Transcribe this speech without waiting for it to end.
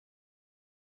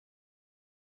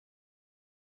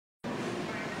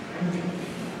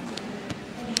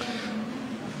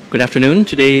Good afternoon.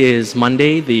 Today is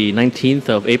Monday, the 19th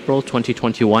of April,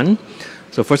 2021.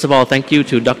 So first of all, thank you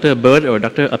to Dr. Bird or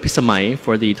Dr. Apisamai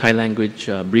for the Thai language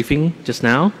briefing just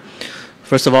now.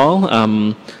 First of all,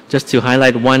 just to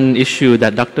highlight one issue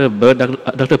that Dr.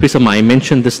 Apisamai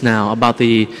mentioned just now about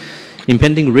the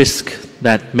impending risk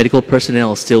that medical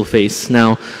personnel still face.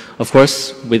 Now, of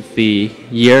course, with the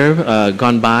year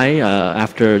gone by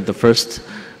after the first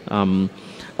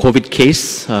COVID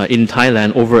case in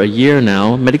Thailand over a year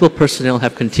now, medical personnel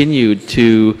have continued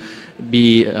to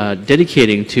be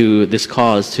dedicating to this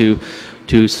cause, to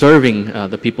serving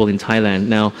the people in Thailand.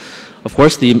 Now, of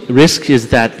course, the risk is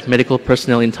that medical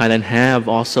personnel in Thailand have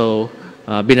also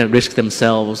been at risk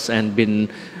themselves and been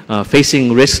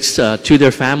facing risks to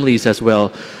their families as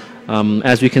well.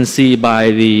 As we can see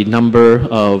by the number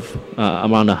of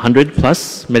around 100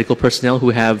 plus medical personnel who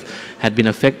had been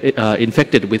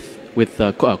infected with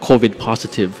COVID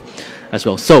positive as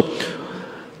well. So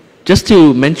just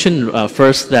to mention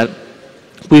first that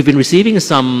we've been receiving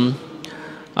some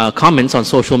comments on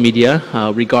social media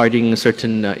regarding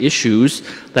certain issues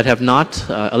that have not,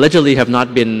 allegedly have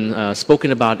not been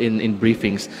spoken about in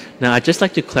briefings. Now I'd just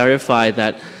like to clarify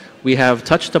that we have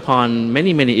touched upon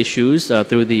many issues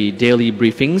through the daily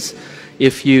briefings.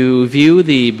 If you view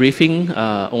the briefing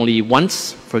only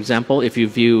once, for example, if you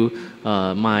view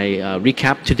my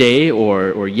recap today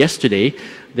or yesterday,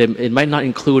 then it might not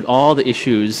include all the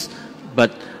issues,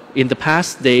 but in the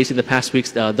past days, in the past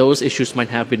weeks, those issues might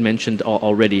have been mentioned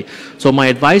already. So my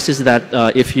advice is that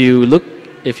if you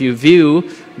view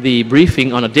the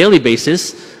briefing on a daily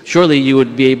basis, surely you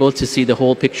would be able to see the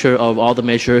whole picture of all the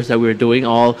measures that we're doing,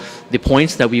 all the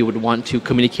points that we would want to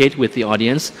communicate with the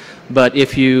audience. But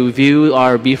if you view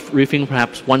our briefing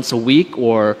perhaps once a week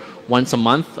or once a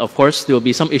month, of course, there will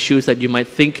be some issues that you might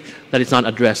think that it's not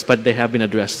addressed, but they have been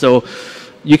addressed. So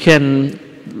you can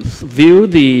view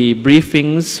the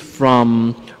briefings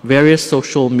from various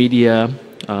social media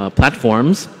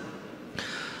platforms.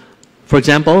 For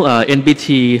example,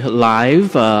 NBT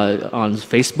Live on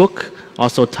Facebook,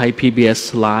 also Thai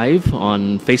PBS Live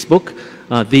on Facebook.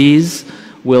 These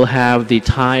will have the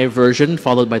Thai version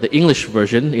followed by the English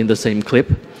version in the same clip.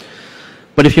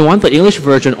 But if you want the English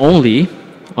version only,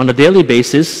 on a daily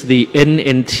basis, the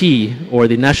NNT, or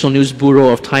the National News Bureau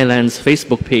of Thailand's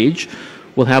Facebook page,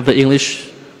 will have the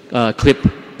English clip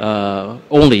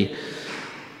only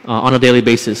on a daily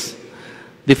basis.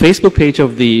 The Facebook page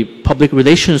of the Public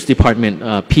Relations Department,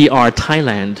 PR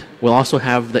Thailand, will also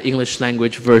have the English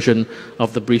language version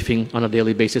of the briefing on a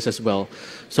daily basis as well.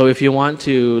 So if you want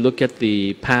to look at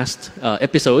the past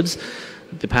episodes,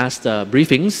 the past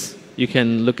briefings, you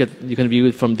can view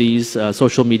it from these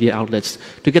social media outlets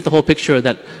to get the whole picture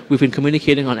that we've been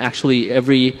communicating on actually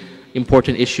every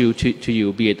important issue to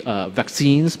you, be it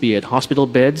vaccines, be it hospital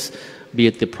beds, be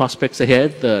it the prospects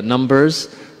ahead, the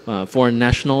numbers, foreign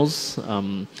nationals,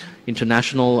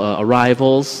 international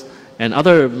arrivals, and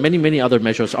many other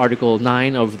measures, Article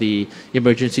 9 of the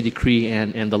emergency decree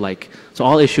and the like. So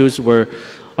all issues are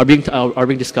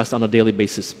being discussed on a daily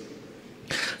basis.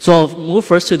 So I'll move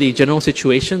first to the general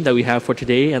situation that we have for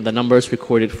today and the numbers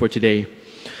recorded for today.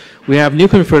 We have new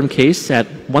confirmed case at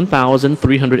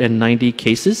 1,390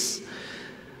 cases.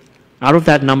 Out of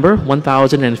that number,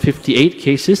 1,058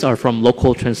 cases are from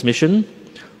local transmission,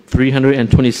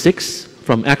 326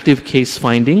 from active case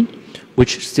finding,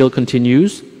 which still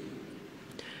continues,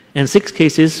 and 6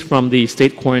 cases from the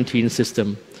state quarantine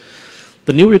system.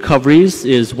 The new recoveries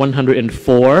is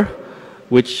 104,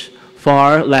 which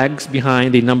far lags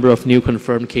behind the number of new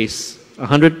confirmed cases,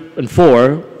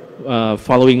 104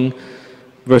 following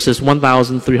versus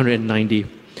 1,390.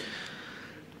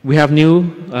 We have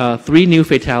 3 new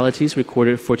fatalities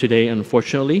recorded for today,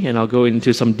 unfortunately, and I'll go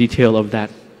into some detail of that.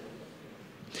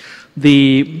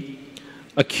 The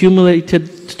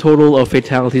accumulated total of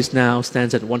fatalities now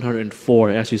stands at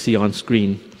 104, as you see on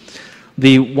screen.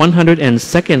 The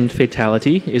 102nd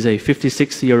fatality is a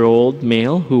 56-year-old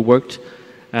male who worked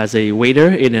as a waiter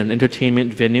in an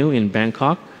entertainment venue in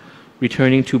Bangkok,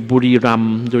 returning to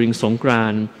Buriram during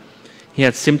Songkran. He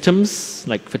had symptoms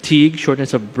like fatigue,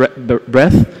 shortness of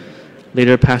breath,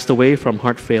 later passed away from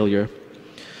heart failure.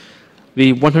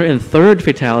 The 103rd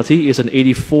fatality is an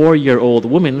 84-year-old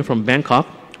woman from Bangkok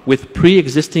with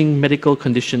pre-existing medical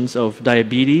conditions of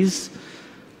diabetes,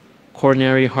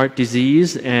 coronary heart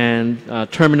disease, and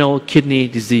terminal kidney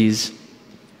disease.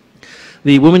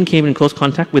 The woman came in close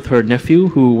contact with her nephew,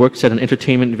 who works at an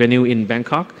entertainment venue in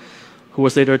Bangkok, who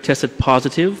was later tested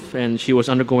positive, and she was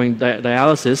undergoing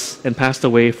dialysis and passed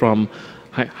away from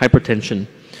hypertension.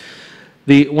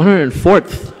 The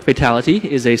 104th fatality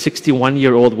is a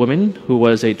 61-year-old woman who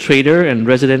was a trader and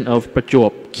resident of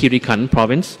Prachuap Khiri Khan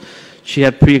province. She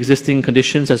had pre-existing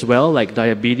conditions as well, like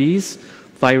diabetes,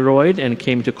 thyroid, and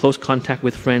came into close contact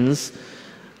with friends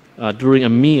during a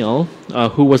meal,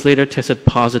 who was later tested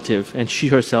positive, and she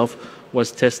herself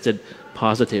was tested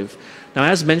positive. Now,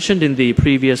 as mentioned in the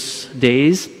previous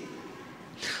days,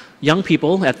 young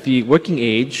people at the working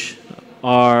age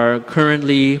are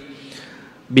currently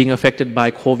being affected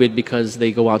by COVID because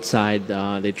they go outside,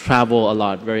 they travel a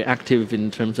lot, very active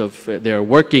in terms of their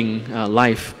working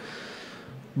life.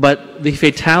 But the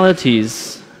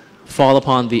fatalities fall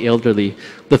upon the elderly.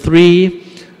 The three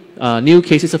new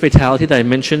cases of fatality that I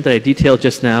mentioned, that I detailed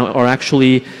just now, are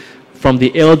actually from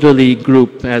the elderly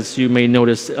group, as you may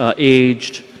notice,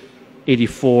 aged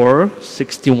 84,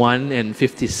 61, and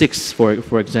 56,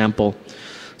 for example.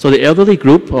 So the elderly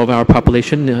group of our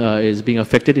population is being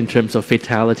affected in terms of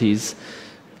fatalities.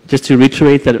 Just to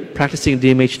reiterate that practicing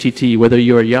DMHTT, whether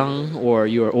you're young or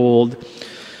you're old,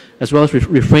 as well as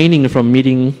refraining from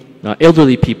meeting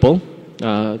elderly people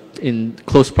in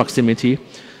close proximity,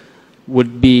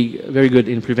 would be very good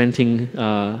in preventing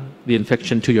the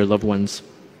infection to your loved ones.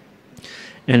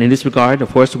 And in this regard,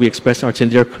 of course, we express our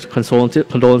sincere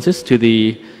condolences to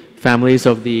the families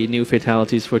of the new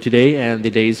fatalities for today and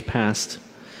the days past.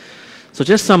 So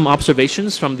just some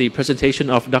observations from the presentation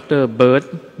of Dr. Bird,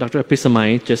 Dr.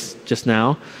 Apisamai, just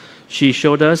now. She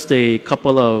showed us a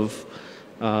couple of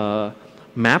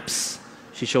maps.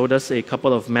 She showed us a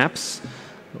couple of maps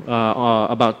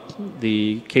about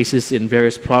the cases in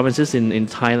various provinces in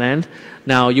Thailand.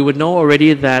 Now, you would know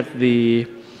already that the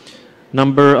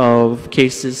number of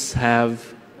cases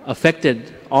have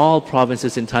affected all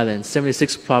provinces in Thailand,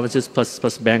 76 provinces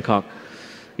plus Bangkok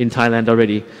in Thailand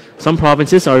already. Some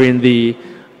provinces are in the,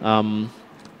 how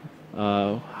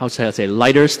should I say,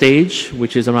 lighter stage,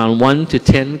 which is around 1 to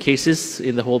 10 cases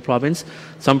in the whole province.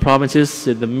 Some provinces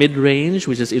in the mid-range,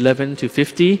 which is 11 to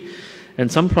 50.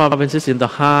 And some provinces in the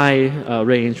high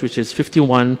range, which is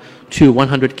 51 to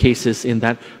 100 cases in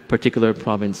that particular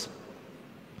province.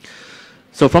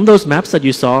 So from those maps that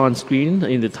you saw on screen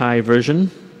in the Thai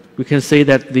version, we can say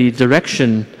that the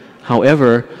direction,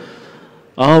 however,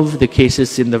 of the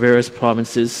cases in the various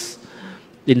provinces,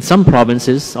 in some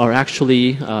provinces, are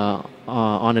actually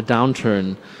on a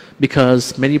downturn,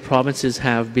 because many provinces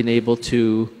have been able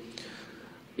to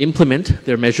implement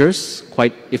their measures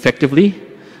quite effectively.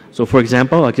 So for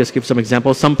example, I'll just give some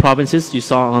examples. Some provinces you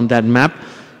saw on that map,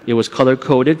 it was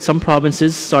color-coded. Some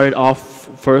provinces started off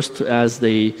first as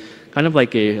the kind of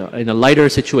like in a lighter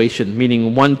situation,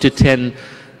 meaning 1 to 10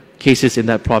 cases in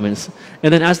that province.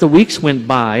 And then as the weeks went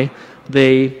by,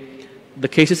 the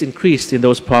cases increased in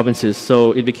those provinces.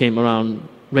 So it became around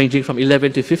ranging from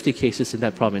 11 to 50 cases in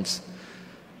that province.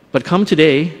 But come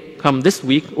this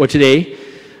week or today,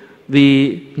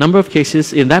 the number of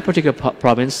cases in that particular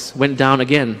province went down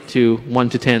again to 1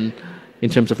 to 10 in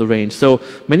terms of the range. So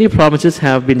many provinces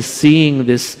have been seeing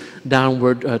this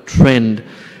downward trend.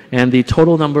 And the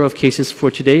total number of cases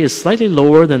for today is slightly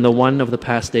lower than the one of the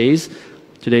past days.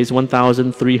 Today's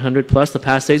 1,300 plus. The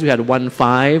past days we had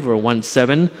 1.5 or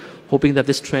 1.7, hoping that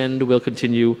this trend will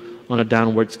continue on a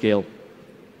downward scale.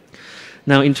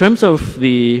 Now, in terms of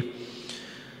the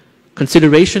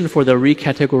consideration for the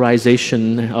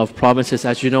recategorization of provinces,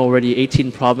 as you know already,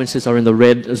 18 provinces are in the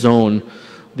red zone.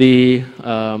 The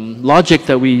logic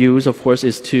that we use, of course,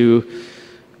 is to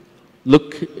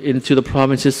look into the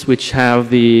provinces which have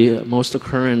the most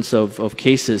occurrence of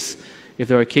cases. If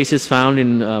there are cases found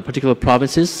in particular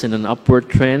provinces in an upward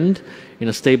trend, in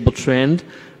a stable trend,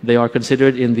 they are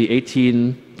considered in the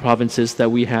 18 provinces that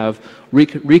we have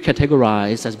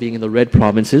recategorized as being in the red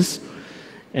provinces,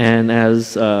 and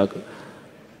as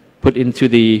put into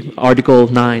the Article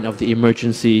 9 of the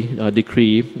emergency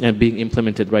decree and being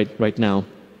implemented right now.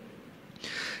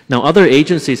 Now, other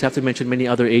agencies, I have to mention many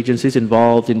other agencies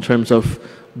involved in terms of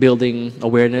building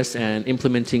awareness and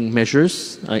implementing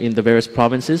measures in the various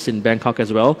provinces, in Bangkok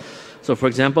as well. So, for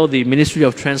example, the Ministry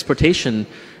of Transportation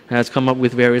has come up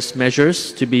with various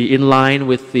measures to be in line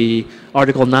with the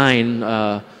Article 9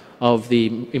 of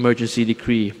the emergency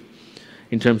decree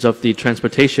in terms of the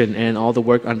transportation and all the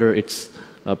work under its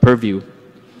purview.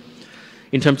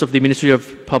 In terms of the Ministry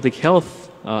of Public Health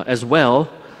as well,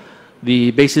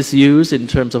 the basis used in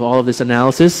terms of all of this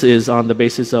analysis is on the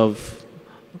basis of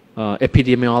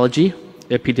epidemiology.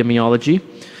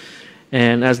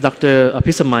 And as Dr.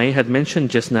 Apisamai had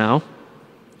mentioned just now,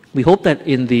 we hope that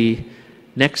in the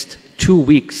next 2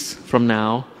 weeks from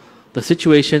now, the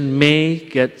situation may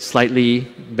get slightly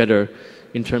better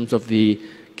in terms of the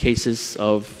cases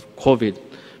of COVID.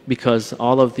 because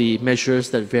all of the measures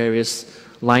that various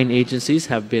line agencies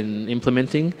have been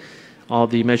implementing, all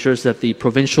the measures that the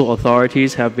provincial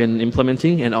authorities have been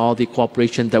implementing, and all the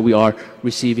cooperation that we are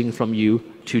receiving from you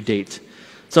to date.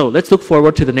 So let's look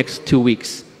forward to the next 2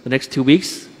 weeks. The next 2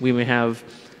 weeks, we may have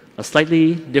a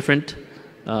slightly different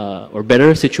or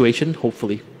better situation,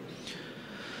 hopefully.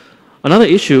 Another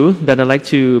issue that I'd like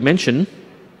to mention,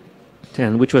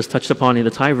 and which was touched upon in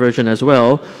the Thai version as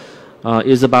well,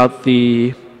 is about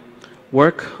the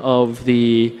work of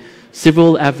the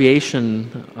Civil Aviation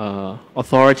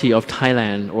Authority of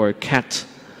Thailand, or CAT.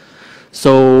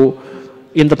 So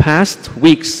in the past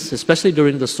weeks, especially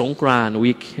during the Songkran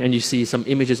week, and you see some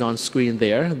images on screen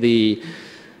there, the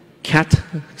CAT,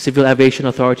 Civil Aviation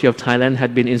Authority of Thailand,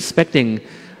 had been inspecting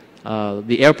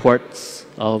the airports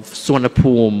of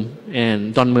Suvarnabhumi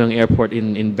and Dongmueang Airport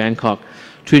in Bangkok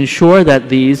to ensure that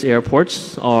these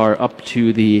airports are up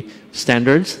to the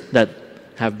standards that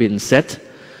have been set.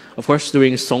 Of course,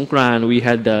 during Songkran, we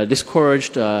had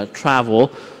discouraged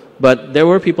travel, but there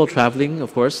were people traveling,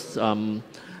 of course,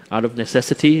 out of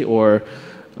necessity or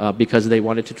because they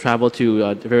wanted to travel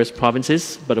to various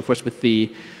provinces, but of course with the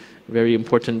very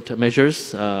important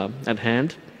measures at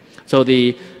hand. So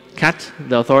the CAT,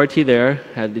 the authority there,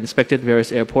 had inspected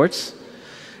various airports.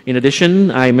 In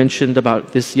addition, I mentioned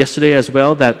about this yesterday as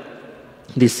well, that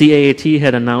the CAAT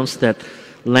had announced that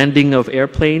landing of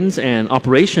airplanes and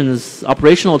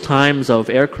operational times of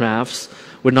aircrafts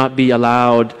would not be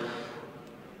allowed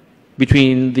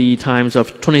between the times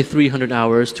of 2300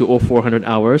 hours to 0400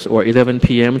 hours, or 11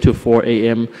 p.m. to 4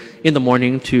 a.m. in the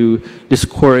morning, to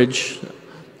discourage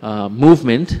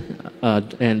movement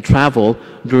and travel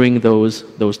during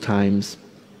those times.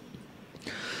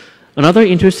 Another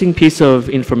interesting piece of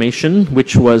information,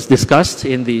 which was discussed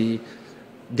in the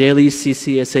daily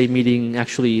CCSA meeting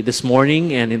actually this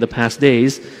morning and in the past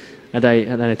days, and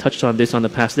I touched on this on the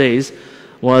past days,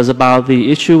 was about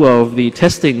the issue of the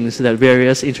testings that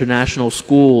various international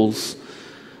schools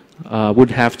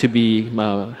would have to be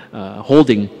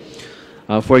holding.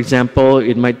 For example,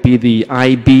 it might be the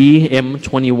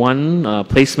IB-M21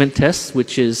 placement test,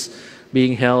 which is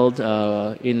being held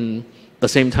in the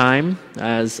same time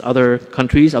as other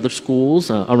countries, other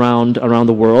schools around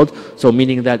the world, so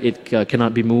meaning that it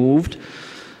cannot be moved.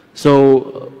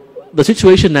 So the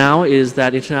situation now is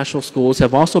that international schools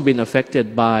have also been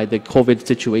affected by the COVID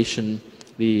situation,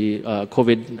 the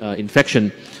COVID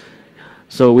infection,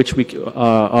 so which we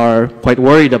are quite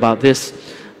worried about this.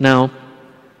 Now,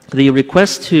 the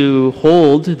request to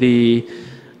hold the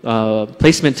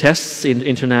placement tests in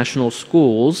international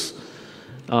schools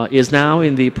is now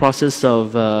in the process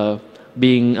of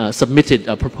being submitted,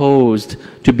 proposed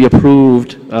to be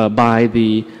approved by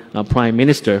the Prime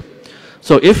Minister.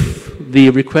 So if the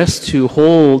request to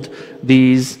hold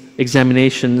these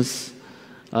examinations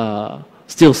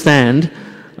still stand,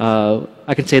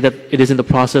 I can say that it is in the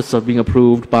process of being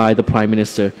approved by the Prime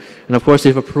Minister. And of course,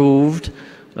 if approved,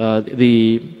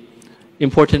 the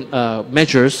important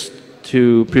measures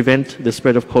to prevent the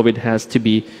spread of COVID has to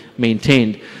be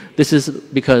maintained. This is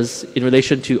because in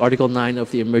relation to Article 9 of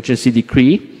the emergency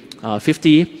decree,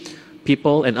 50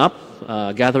 people and up,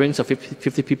 gatherings of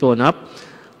 50 people and up,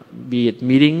 be it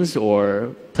meetings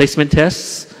or placement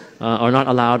tests, are not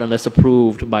allowed unless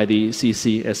approved by the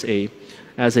CCSA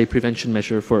as a prevention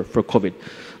measure for COVID.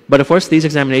 But of course, these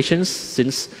examinations,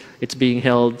 since it's being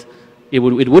held, it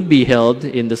would be held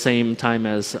in the same time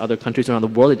as other countries around the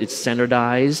world. It's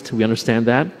standardized, we understand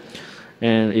that.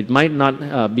 And it might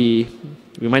not be,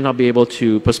 we might not be able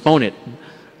to postpone it,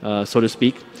 so to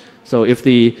speak. So if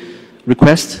the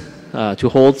request to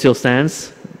hold still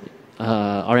stands,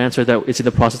 our answer is that it's in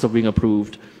the process of being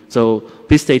approved. So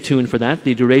please stay tuned for that.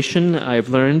 The duration, I've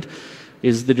learned,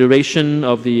 is the duration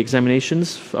of the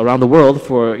examinations around the world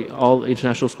for all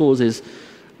international schools is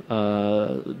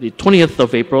the 20th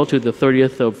of April to the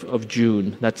 30th of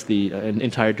June. That's the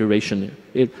entire duration.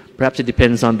 Perhaps it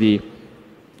depends on the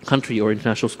country or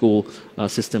international school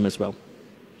system as well.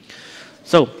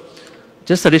 So,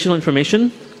 just additional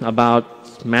information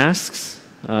about masks,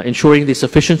 ensuring the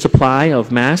sufficient supply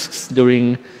of masks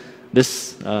during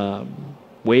this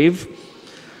wave.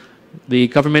 The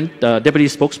government deputy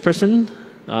spokesperson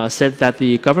said that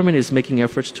the government is making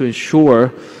efforts to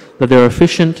ensure that there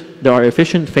are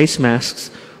efficient face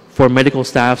masks for medical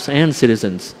staffs and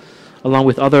citizens, along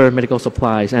with other medical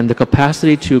supplies, and the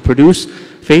capacity to produce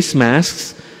face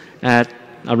masks at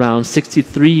around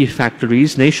 63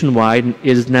 factories nationwide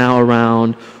is now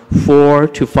around 4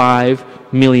 to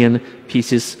 5 million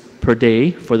pieces per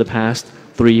day for the past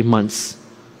 3 months.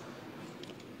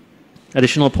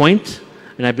 Additional point,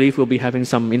 and I believe we'll be having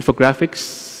some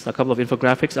infographics a couple of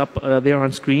infographics up there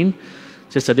on screen.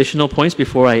 Just additional points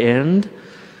before I end.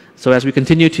 So as we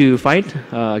continue to fight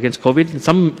against COVID,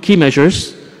 some key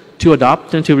measures to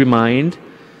adopt and to remind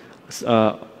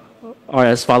are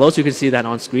as follows. You can see that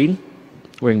on screen.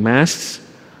 Wearing masks,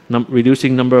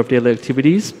 reducing number of daily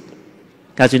activities.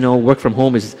 As you know, work from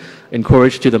home is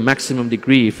encouraged to the maximum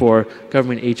degree for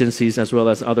government agencies as well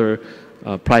as other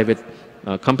private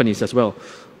companies as well.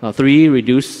 3,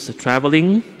 reduce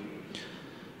traveling,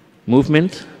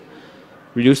 movement,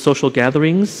 reduce social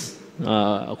gatherings,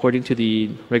 according to the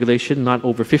regulation, not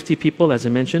over 50 people, as I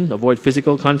mentioned, avoid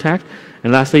physical contact.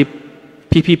 And lastly,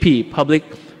 PPP,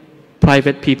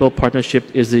 public-private people partnership,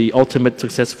 is the ultimate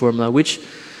success formula, which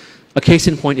a case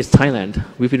in point is Thailand.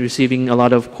 We've been receiving a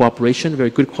lot of cooperation, very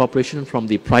good cooperation from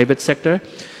the private sector.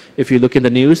 If you look in the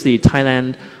news, the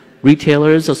Thailand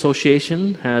Retailers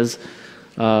Association has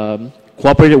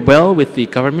cooperated well with the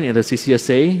government and the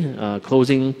CCSA,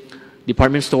 closing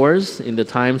department stores in the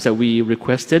times that we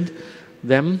requested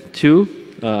them to,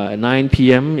 at 9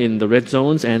 p.m. in the red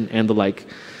zones and the like.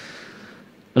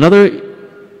 Another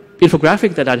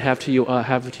infographic that I'd have for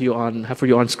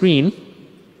you on screen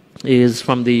is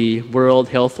from the World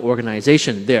Health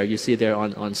Organization. There, you see there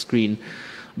on screen.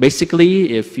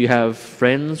 Basically, if you have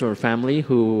friends or family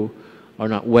who are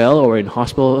not well or in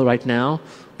hospital right now,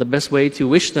 the best way to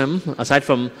wish them, aside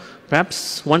from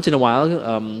perhaps once in a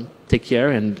while, take care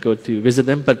and go to visit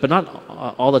them, but not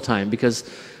all the time, because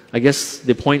I guess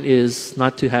the point is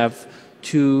not to have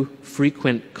too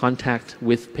frequent contact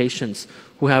with patients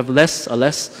who have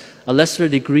a lesser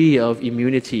degree of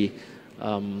immunity,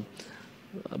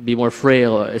 be more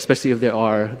frail, especially if they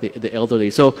are the elderly.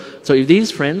 So if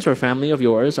these friends or family of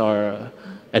yours are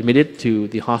admitted to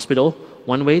the hospital,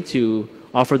 one way to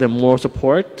offer them more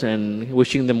support and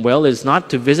wishing them well is not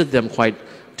to visit them quite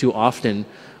too often,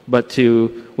 but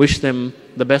to wish them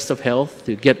the best of health,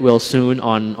 to get well soon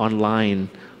online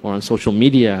or on social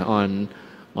media, on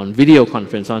video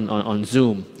conference, on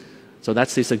Zoom. So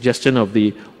that's the suggestion of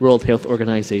the World Health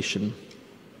Organization.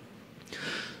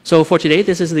 So for today,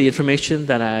 this is the information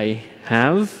that I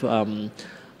have.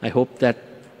 I hope that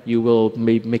you will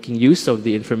be making use of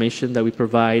the information that we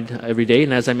provide every day.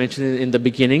 And as I mentioned in the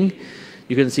beginning,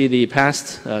 you can see the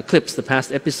past clips, the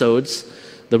past episodes,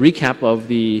 the recap of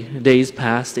the days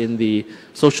past in the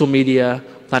social media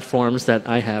platforms that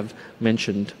I have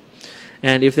mentioned.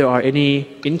 And if there are any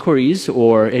inquiries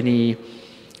or any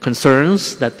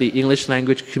concerns that the English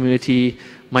language community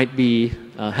might be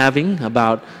having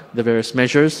about the various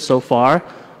measures so far,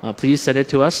 please send it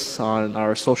to us on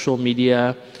our social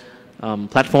media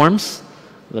platforms,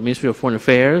 the Ministry of Foreign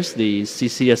Affairs, the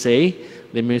CCSA,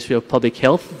 the Ministry of Public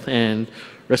Health, and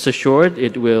rest assured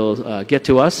it will get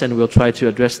to us and we'll try to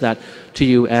address that to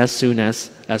you as soon as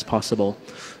possible.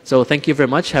 So thank you very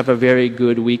much. Have a very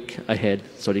good week ahead.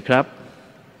 สวัสดีครับ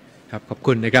ครับขอบ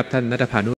คุณนะครับท่านณัฐภานุ